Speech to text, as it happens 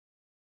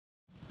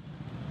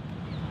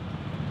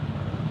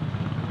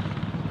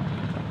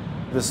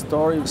The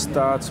story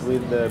starts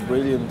with the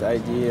brilliant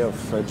idea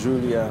of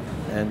Julia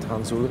and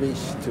Hans Ulrich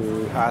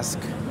to ask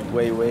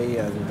Ai Weiwei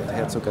and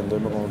Herzog de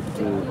Meuron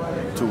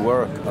to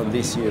work on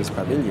this year's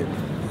pavilion.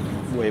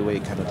 Ai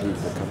Weiwei cannot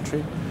leave the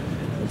country,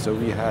 and so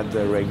we had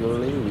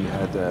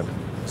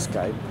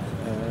Skype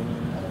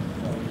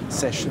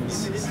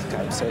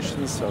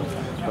sessions,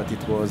 but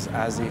it was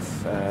as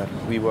if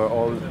we were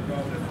all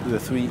the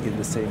three in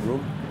the same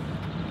room.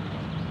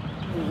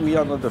 We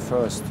are not the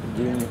first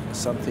doing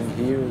something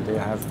here. There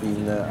have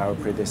been our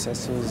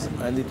predecessors,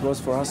 and it was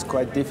for us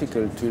quite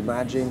difficult to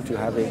imagine to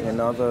having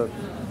another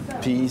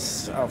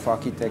piece of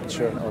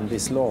architecture on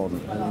this lawn.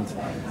 And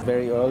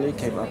very early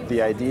came up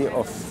the idea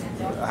of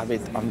have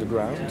it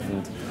underground,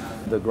 and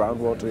the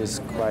groundwater is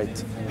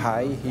quite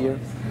high here.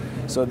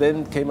 So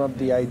then came up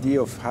the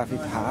idea of have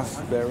it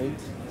half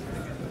buried.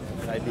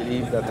 I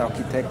believe that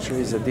architecture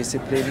is a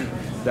discipline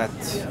that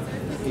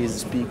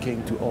is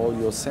speaking to all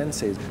your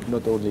senses,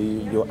 not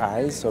only your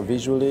eyes or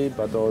visually,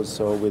 but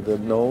also with the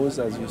nose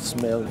as you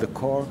smell the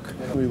cork.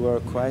 We were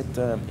quite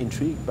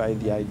intrigued by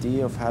the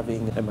idea of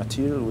having a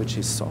material which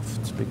is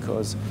soft,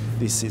 because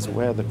this is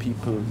where the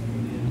people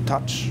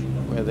touch,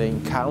 where they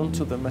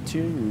encounter the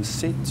material. You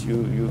sit,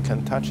 you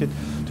can touch it,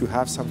 to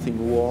have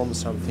something warm,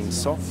 something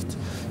soft.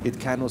 It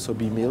can also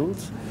be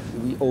milled.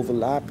 We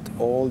overlapped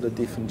all the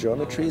different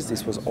geometries.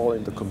 This was all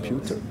in the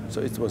computer, so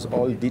it was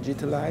all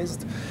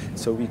digitalized.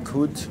 So we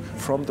could,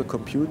 from the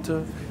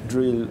computer,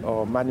 drill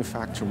or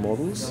manufacture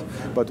models,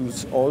 but we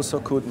also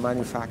could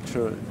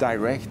manufacture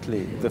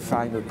directly the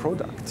final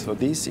product. So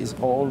this is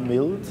all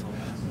milled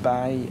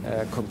by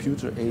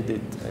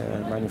computer-aided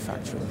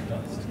manufacturing.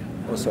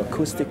 Also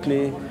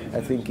acoustically,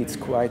 I think it's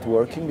quite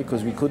working,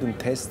 because we couldn't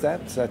test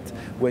that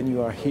when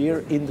you are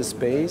here in the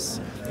space,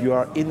 you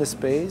are in the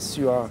space,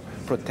 you are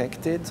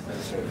protected,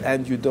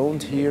 and you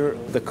don't hear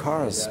the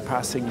cars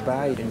passing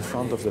by in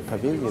front of the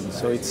pavilion.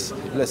 So it's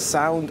less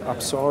sound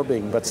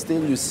absorbing, but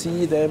still you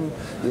see them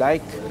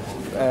like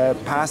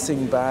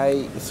passing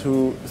by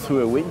through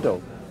a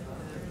window.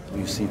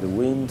 You see the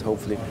wind,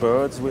 hopefully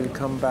birds will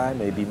come by,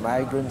 maybe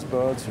migrant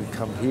birds will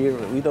come here,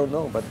 we don't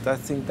know, but I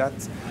think that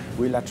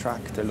will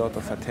attract a lot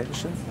of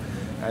attention,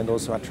 and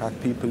also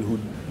attract people who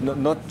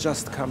not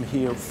just come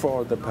here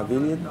for the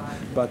pavilion,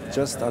 but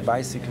just are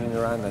bicycling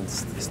around and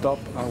stop,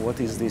 oh, what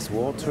is this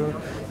water,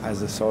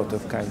 as a sort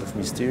of kind of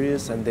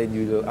mysterious, and then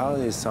you go, oh,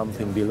 there's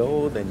something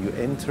below, then you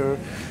enter.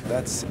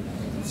 It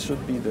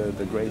should be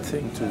the great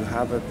thing, to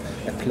have a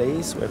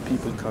place where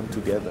people come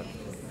together.